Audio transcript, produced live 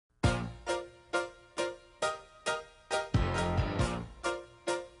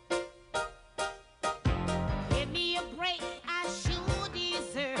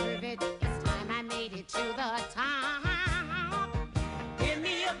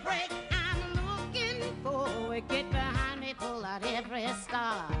break. I'm looking for it. Get behind me, pull out every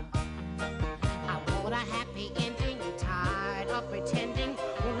star. I want a happy ending. You're tired of pretending.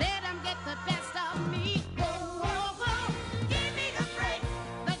 Let them get the best of me. Whoa, whoa, whoa. Give me a break.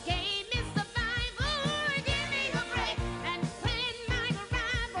 The game is survival. Give me a break. And plan my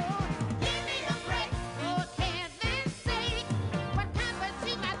arrival. Give me a break. For heaven's sake. What happened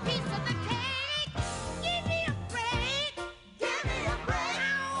to my piece of the cake? Give me a break. Give me a break.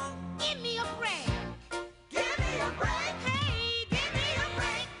 Ow. Give me a break. Give me a break. Hey, give me a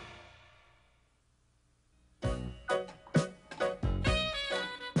break.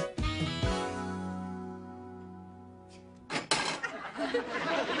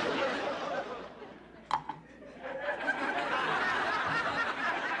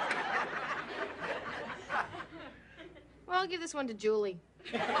 Well, I'll give this one to Julie.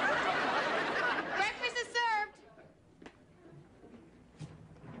 Breakfast is served.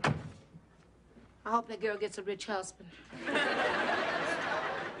 I hope that girl gets a rich husband.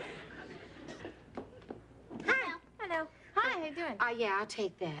 Hi. Hello. Hi, how you doing? Yeah, I'll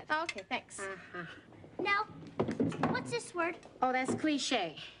take that. Oh, okay, thanks. Now, what's this word? Oh, that's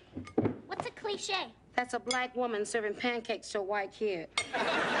cliche. What's a cliche? That's a black woman serving pancakes to a white kid.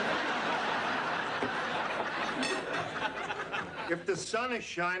 If the sun is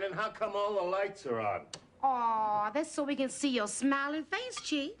shining, how come all the lights are on? Aw, that's so we can see your smiling face,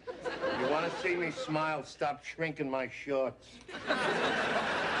 Chief. You want to see me smile? Stop shrinking my shorts.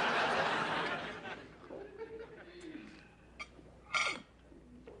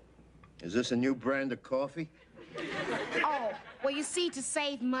 Is this a new brand of coffee? Oh, well, you see, to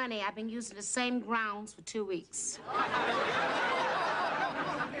save money, I've been using the same grounds for 2 weeks.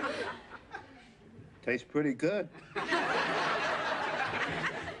 Tastes pretty good.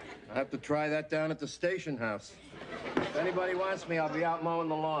 I'll have to try that down at the station house. If anybody wants me, I'll be out mowing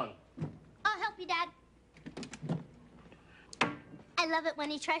the lawn. I'll help you, Dad. I love it when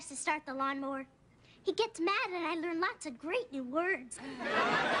he tries to start the lawnmower. He gets mad and I learn lots of great new words.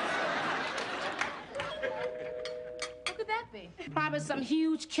 What could that be? Probably some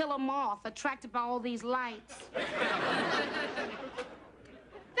huge killer moth attracted by all these lights. Valerie,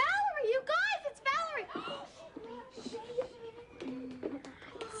 you guys, it's Valerie.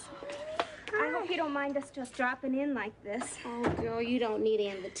 I hope you don't mind us just dropping in like this. Oh, girl, you don't need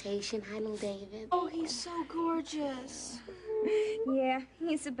an invitation. Hi, little David. Oh, he's so gorgeous. Yeah,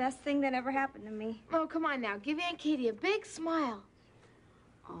 he's the best thing that ever happened to me. Oh, come on now. Give Aunt Katie a big smile.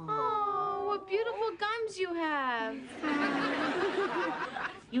 Oh, what beautiful gums you have.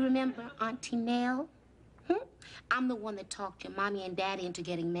 You remember Auntie Nell? I'm the one that talked your mommy and daddy into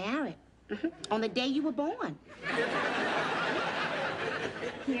getting married. On the day you were born.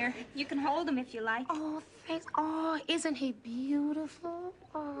 Here, you can hold him if you like. Oh, thanks. Oh, isn't he beautiful?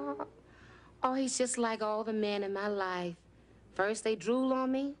 Oh, he's just like all the men in my life. First they drool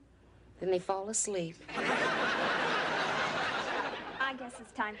on me, then they fall asleep. I guess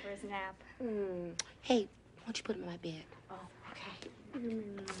it's time for his nap. Hey, why don't you put him in my bed? Oh, okay.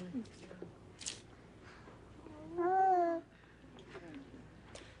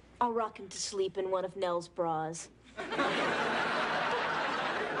 I'll rock him to sleep in one of Nell's bras.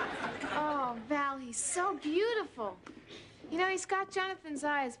 Oh, Val, he's so beautiful. You know, he's got Jonathan's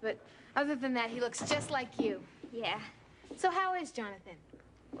eyes, but other than that, he looks just like you. Yeah. So how is Jonathan?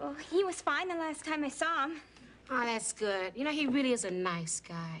 Well, he was fine the last time I saw him. Oh, that's good. You know, he really is a nice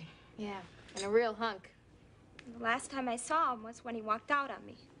guy. Yeah, and a real hunk. The last time I saw him was when he walked out on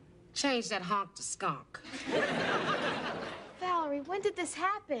me. Change that honk to skunk. Valerie, when did this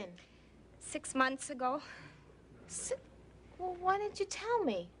happen? 6 months ago. Well, why didn't you tell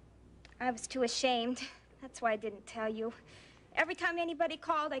me? I was too ashamed. That's why I didn't tell you. Every time anybody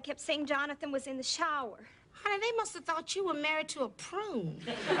called, I kept saying Jonathan was in the shower. Honey, they must have thought you were married to a prune.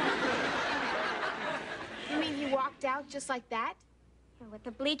 You mean he walked out just like that? With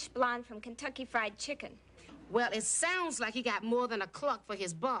the bleached blonde from Kentucky Fried Chicken. Well, it sounds like he got more than a cluck for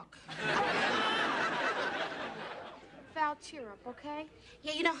his buck. Val, cheer up, okay?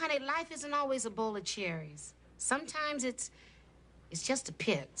 Yeah, you know, honey, life isn't always a bowl of cherries. Sometimes it's just the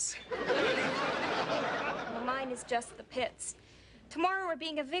pits. Well, mine is just the pits. Tomorrow we're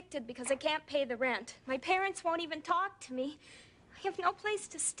being evicted because I can't pay the rent. My parents won't even talk to me. I have no place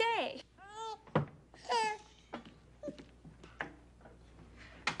to stay.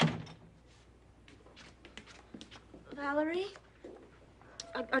 Valerie?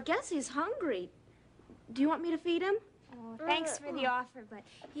 I guess he's hungry. Do you want me to feed him? Oh, thanks for the offer, but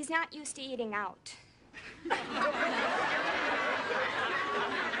he's not used to eating out.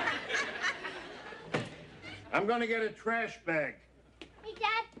 I'm gonna get a trash bag. Hey,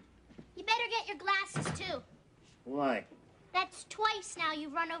 Dad, your glasses, too. Why? That's twice now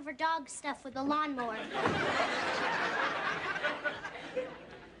you've run over dog stuff with a lawnmower.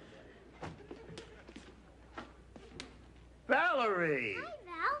 Valerie! Hi,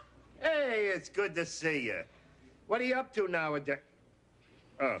 Val. Hey, it's good to see you. What are you up to nowadays?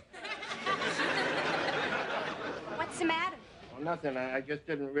 Oh. What's the matter? Well, nothing. I just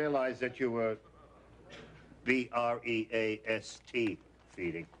didn't realize that you were B-R-E-A-S-T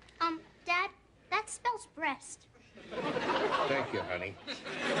feeding. Dad, that spells breast. Thank you, honey.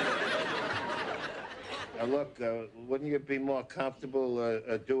 Now, look, wouldn't you be more comfortable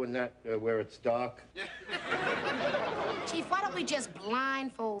doing that where it's dark? Chief, why don't we just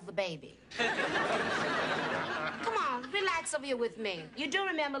blindfold the baby? Come on, relax over here with me. You do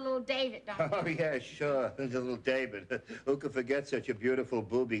remember little David, don't you? Oh, yeah, sure. Little David. Who could forget such a beautiful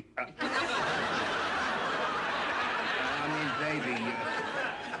booby? Baby.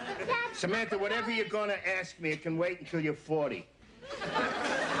 Samantha, whatever you're gonna ask me, it can wait until you're 40.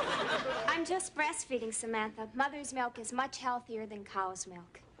 I'm just breastfeeding, Samantha. Mother's milk is much healthier than cow's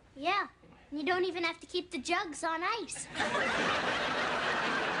milk. Yeah, and you don't even have to keep the jugs on ice.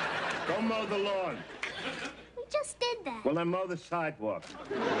 Go mow the lawn. We just did that. Well, then mow the sidewalk.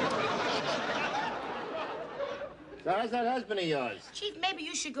 So how's that husband of yours? Chief, maybe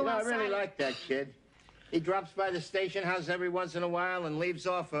you should go I outside. really like that kid. He drops by the station house every once in a while and leaves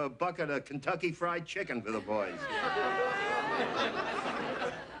off a bucket of Kentucky Fried Chicken for the boys.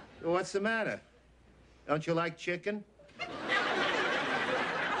 What's the matter? Don't you like chicken?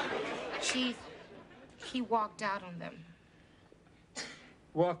 Chief, he walked out on them.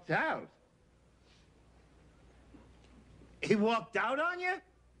 Walked out? He walked out on you?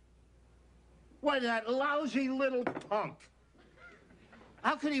 Why, that lousy little punk.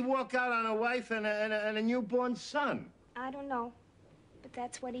 How could he walk out on a wife and a newborn son? I don't know, but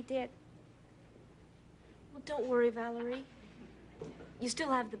that's what he did. Well, don't worry, Valerie. You still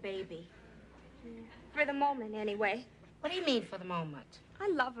have the baby. For the moment, anyway. What do you mean for the moment? I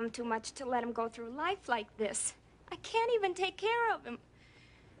love him too much to let him go through life like this. I can't even take care of him.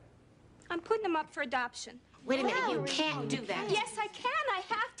 I'm putting him up for adoption. Wait a minute, you can't do that. Yes, I can. I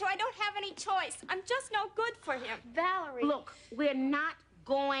have to. I don't have any choice. I'm just no good for him. Valerie. Look, we're not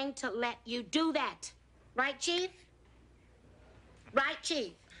going to let you do that. Right, Chief? Right,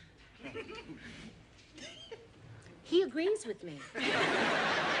 Chief? He agrees with me.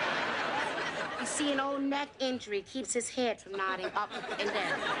 You see, an old neck injury keeps his head from nodding up and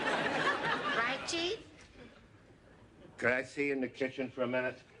down. Right, Chief? Could I see you in the kitchen for a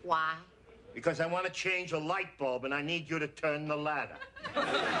minute? Why? Because I want to change a light bulb, and I need you to turn the ladder.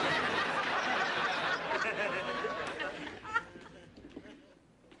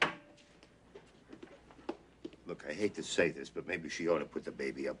 Look, I hate to say this, but maybe she ought to put the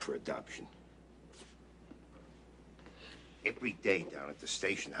baby up for adoption. Every day down at the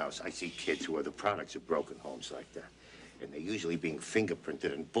station house, I see kids who are the products of broken homes like that. And they're usually being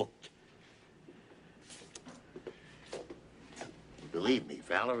fingerprinted and booked. Believe me,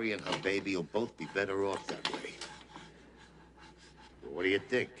 Valerie and her baby will both be better off that way. Well, what do you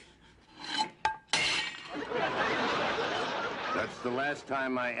think? That's the last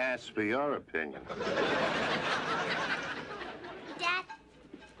time I asked for your opinion. Dad,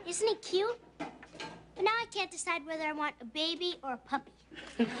 isn't he cute? But now I can't decide whether I want a baby or a puppy.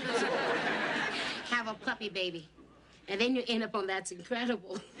 Have a puppy baby. And then you end up on That's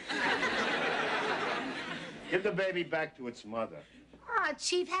Incredible. Give the baby back to its mother. Ah,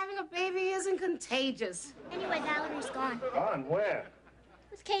 Chief, having a baby isn't contagious. Anyway, Valerie's gone. Gone where?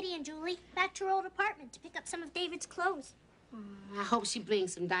 With Katie and Julie, back to her old apartment to pick up some of David's clothes. I hope she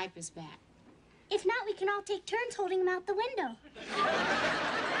brings some diapers back. If not, we can all take turns holding them out the window.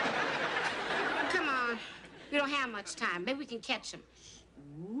 Come on. We don't have much time. Maybe we can catch them.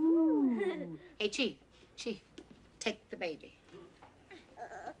 Ooh. Hey, Chief, take the baby.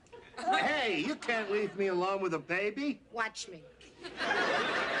 Hey, you can't leave me alone with a baby. Watch me.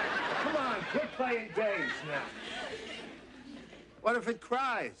 Come on, quit playing games now. What if it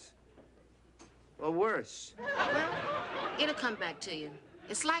cries? Or worse? Well, it'll come back to you.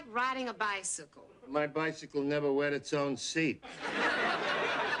 It's like riding a bicycle. My bicycle never wet its own seat.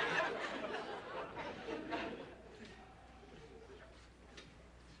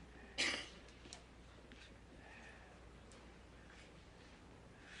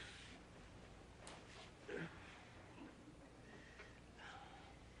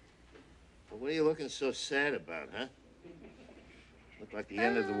 What are you looking so sad about, huh? Look like the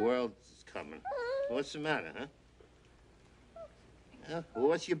end of the world is coming. What's the matter, huh? Huh? Well,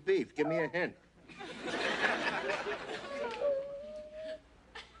 what's your beef? Give me a hint.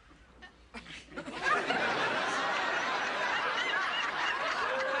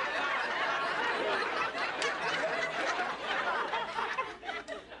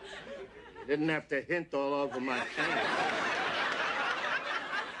 didn't have to hint all over my pants.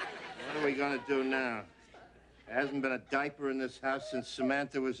 What are we gonna do now? There hasn't been a diaper in this house since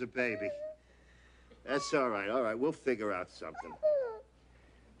Samantha was a baby. That's all right, all right. We'll figure out something.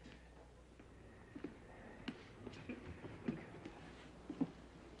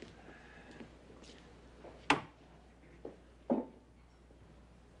 I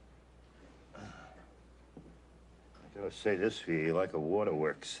gotta say this for you, you're like a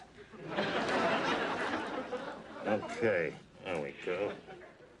waterworks. Okay, there we go.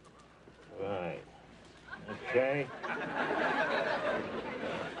 Right. Okay.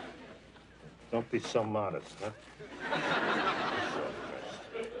 Don't be so modest, huh?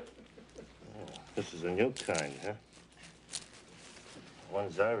 Oh, this is a new kind, huh? The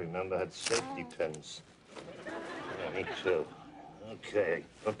ones I remember had safety pins. Yeah, me too. Okay,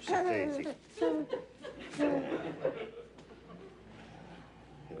 oopsie daisy.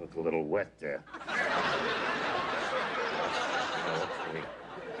 You look a little wet there.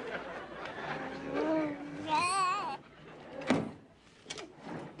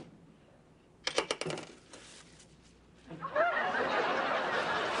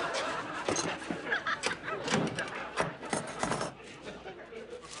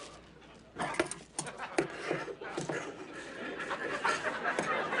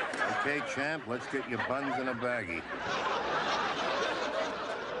 Okay, champ, let's get your buns in a baggie.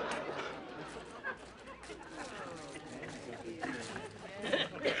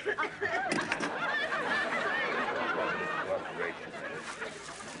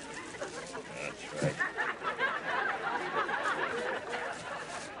 That's right.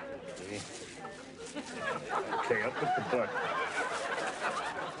 Okay, up with the butt.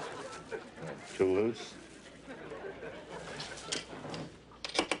 Too loose.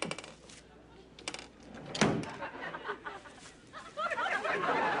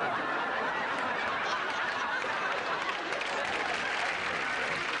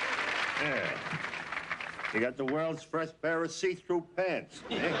 Yeah. You got the world's first pair of see-through pants.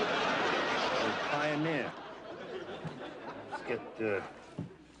 Eh? You're a pioneer. Let's get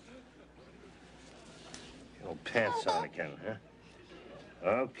pants on again, huh?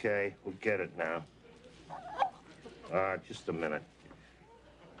 Okay, we'll get it now. Just a minute.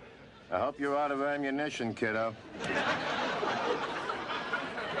 I hope you're out of ammunition, kiddo.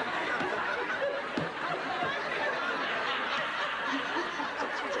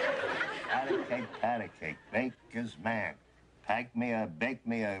 Pat a cake, baker's man. Make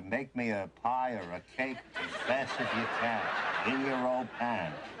me a pie or a cake as fast as you can. In your old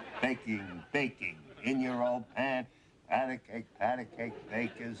pan. Baking, in your old pan. Pat a cake,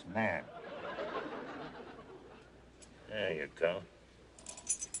 baker's man. There you go.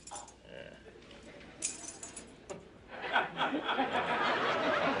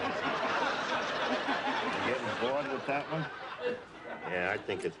 You getting bored with that one? Yeah, I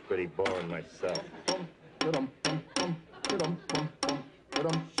think it's pretty boring myself.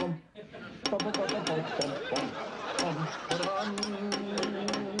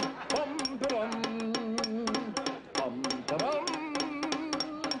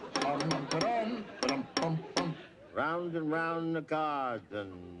 Round and round the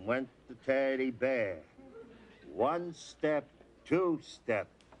garden went the teddy bear. One step, two step,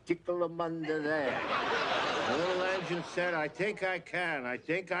 tickle him under there. The little engine said, I think I can, I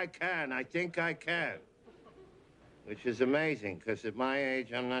think I can, I think I can. Which is amazing, because at my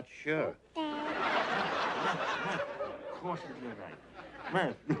age, I'm not sure. Cross with your right.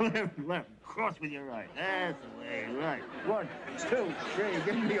 Left, cross with your right. That's the way, right. 1, 2, 3.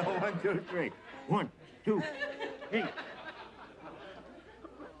 Give me a 1, 2, 3. 1, 2, 3.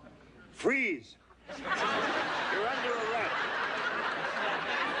 Freeze. You're under arrest.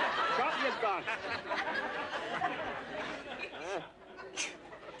 Drop your gun.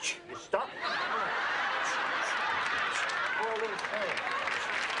 Stop. All in hand.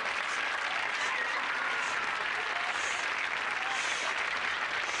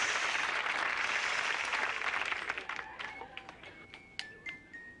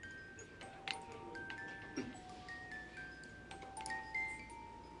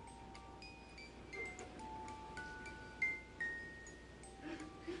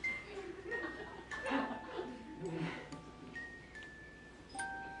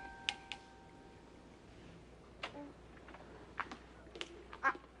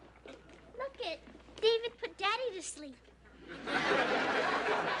 Sleep.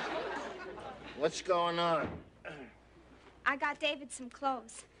 What's going on? I got David some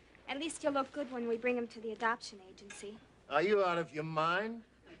clothes. At least he'll look good when we bring him to the adoption agency. Are you out of your mind?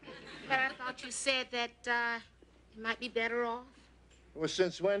 But I thought you said that you might be better off. Well,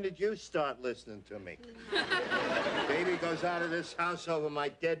 since when did you start listening to me? Baby goes out of this house over my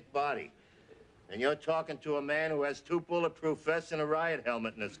dead body. And you're talking to a man who has 2 bulletproof vests and a riot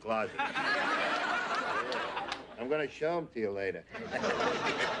helmet in his closet. I'm gonna show them to you later.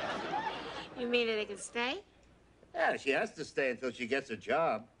 You mean that they can stay? Yeah, she has to stay until she gets a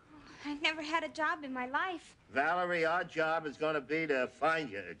job. I've never had a job in my life. Valerie, our job is gonna be to find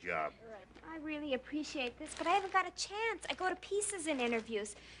you a job. I really appreciate this, but I haven't got a chance. I go to pieces in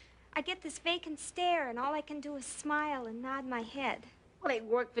interviews. I get this vacant stare, and all I can do is smile and nod my head. Well, they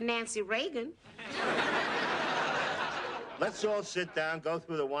worked for Nancy Reagan. Let's all sit down, go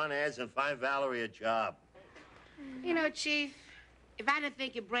through the want ads, and find Valerie a job. You know, Chief, if I didn't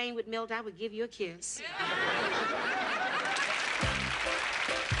think your brain would melt, I would give you a kiss.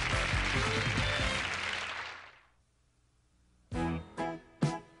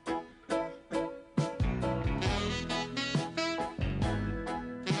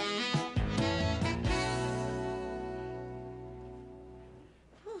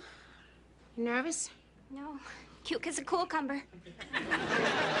 You nervous? No, cute as a cucumber.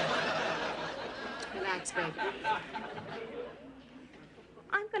 Relax, baby.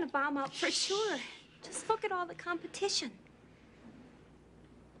 I'm gonna bomb out for sure. Just look at all the competition.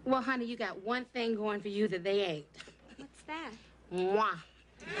 Well, honey, you got one thing going for you that they ain't. What's that? Mwah.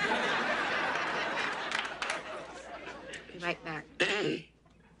 Be right back.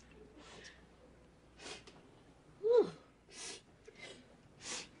 Whew.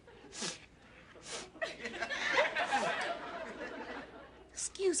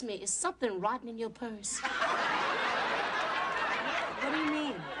 Excuse me, is something rotten in your purse? What do you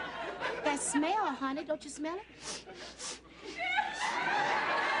mean? That smell, honey, don't you smell it?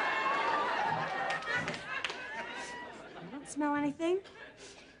 I don't smell anything.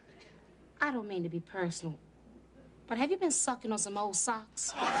 I don't mean to be personal, but have you been sucking on some old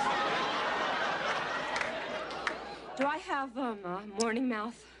socks? Do I have, morning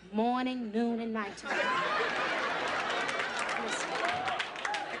mouth? Morning, noon, and nighttime. Listen.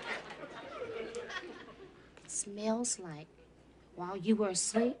 It smells like while you were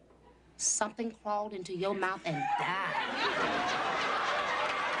asleep, something crawled into your mouth and died.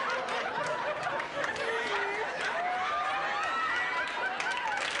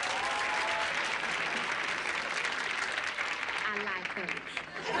 I like them.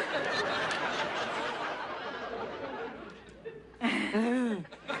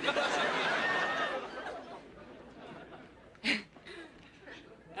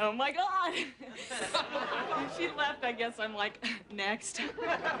 Oh, my God. If she left, I guess I'm like, next.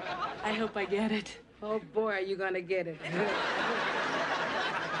 I hope I get it. Oh, boy, are you gonna get it.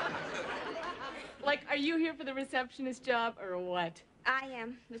 Like, are you here for the receptionist job or what? I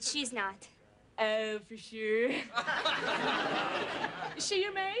am, but she's not. Oh, for sure. Is she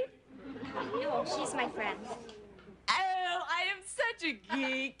your maid? No, she's my friend. Oh, I am such a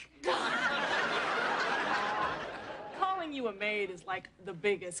geek. Calling you a maid is like the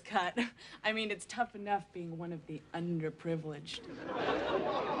biggest cut. I mean, it's tough enough being one of the underprivileged.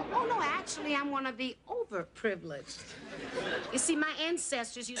 Oh, no, actually, I'm one of the overprivileged. You see, my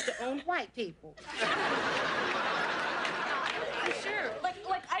ancestors used to own white people. For sure. Like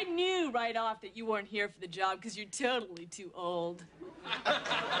I knew right off that you weren't here for the job because you're totally too old.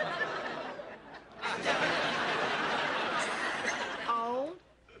 Old?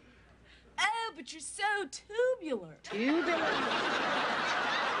 Oh, but you're so tubular. Tubular?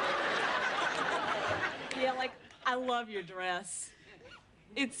 Yeah, like, I love your dress.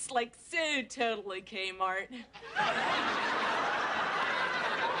 It's, like, so totally Kmart.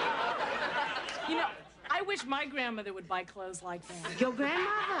 You know, I wish my grandmother would buy clothes like that. Your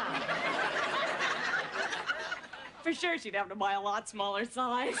grandmother? For sure, she'd have to buy a lot smaller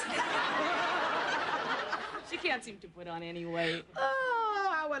size. She can't seem to put on any weight. Oh,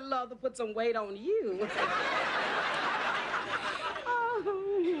 I would love to put some weight on you.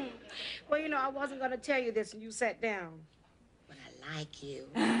 Oh. Well, you know, I wasn't going to tell you this when you sat down, but I like you.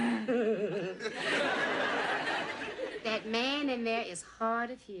 That man in there is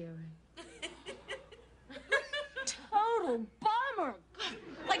hard of hearing. Total bummer.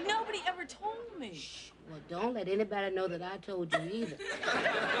 Like, nobody ever told me. Well, don't let anybody know that I told you either.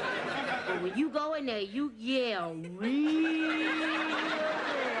 But when you go in there, you yell real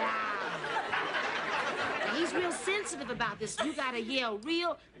loud. Now, he's real sensitive about this. You gotta yell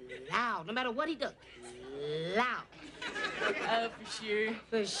real loud, no matter what he does. Loud. Oh, for sure.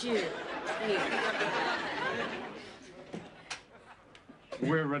 For sure. Yeah.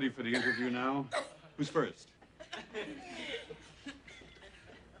 We're ready for the interview now. Who's first?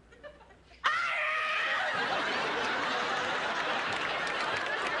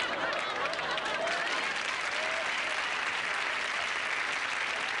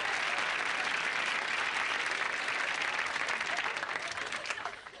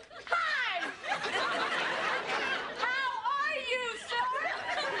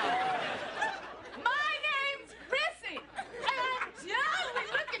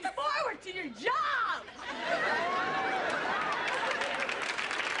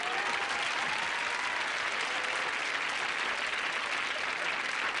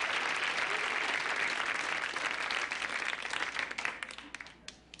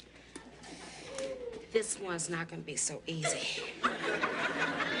 This one's not gonna be so easy.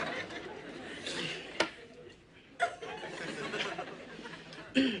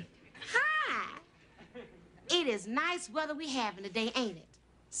 Hi. It is nice weather we having today, ain't it?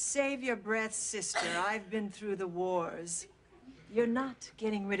 Save your breath, sister. I've been through the wars. You're not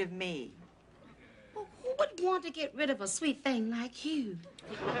getting rid of me. Well, who would want to get rid of a sweet thing like you?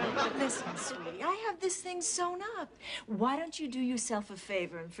 Listen, sweetie, I have this thing sewn up. Why don't you do yourself a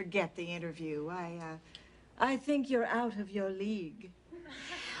favor and forget the interview? I think you're out of your league.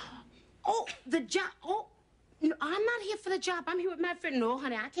 Oh, the job. Oh, no, I'm not here for the job. I'm here with my friend. No,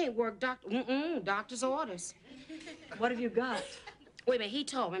 honey, I can't work doctor's orders. What have you got? Wait a minute, he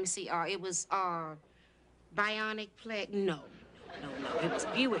told me. Let me see. It was, bionic plague. No. It was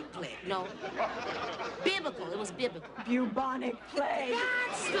Buick plague. No. Biblical. It was biblical. Bubonic plague.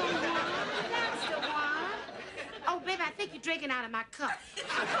 That's the one. Oh, baby, I think you're drinking out of my cup.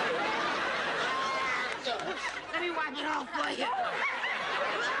 Let me wipe it off for you.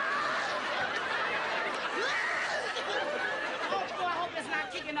 Oh, boy, I hope it's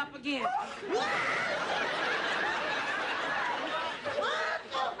not kicking up again.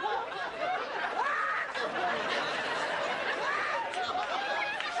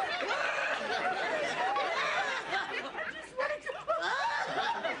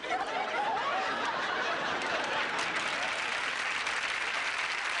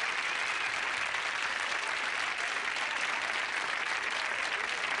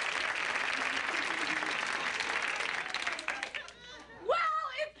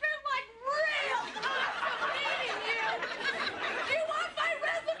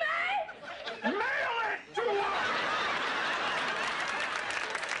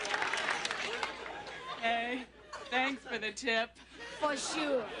 Thanks for the tip. For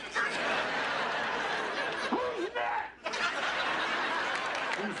sure.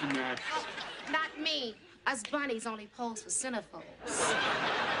 Who's next? Not me. Us bunnies only pose for centerfolds.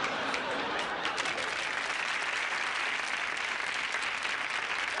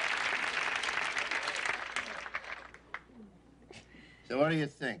 So what do you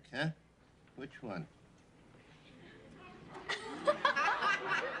think, huh? Which one?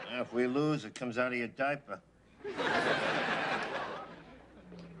 If we lose, it comes out of your diaper.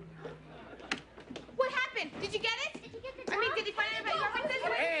 What happened? Did you get it? Did you get the I mean, did he find out about your references?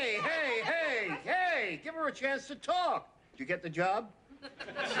 Hey! Give her a chance to talk. Did you get the job?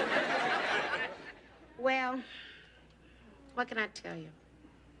 Well, what can I tell you?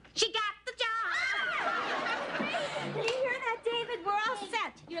 She got the job! You hear that, David? We're all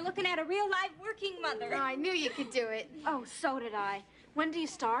set. You're looking at a real live working mother. Oh, I knew you could do it. Oh, so did I. When do you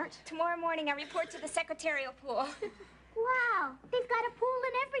start? Tomorrow morning, I report to the secretarial pool. Wow, they've got a pool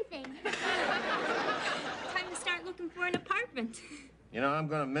and everything. Time to start looking for an apartment. You know, I'm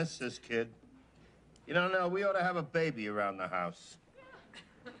gonna miss this kid. You don't know, we ought to have a baby around the house.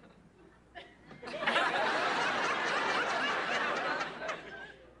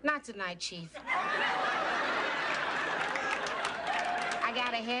 Not tonight, Chief. I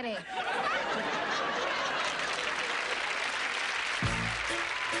got a headache.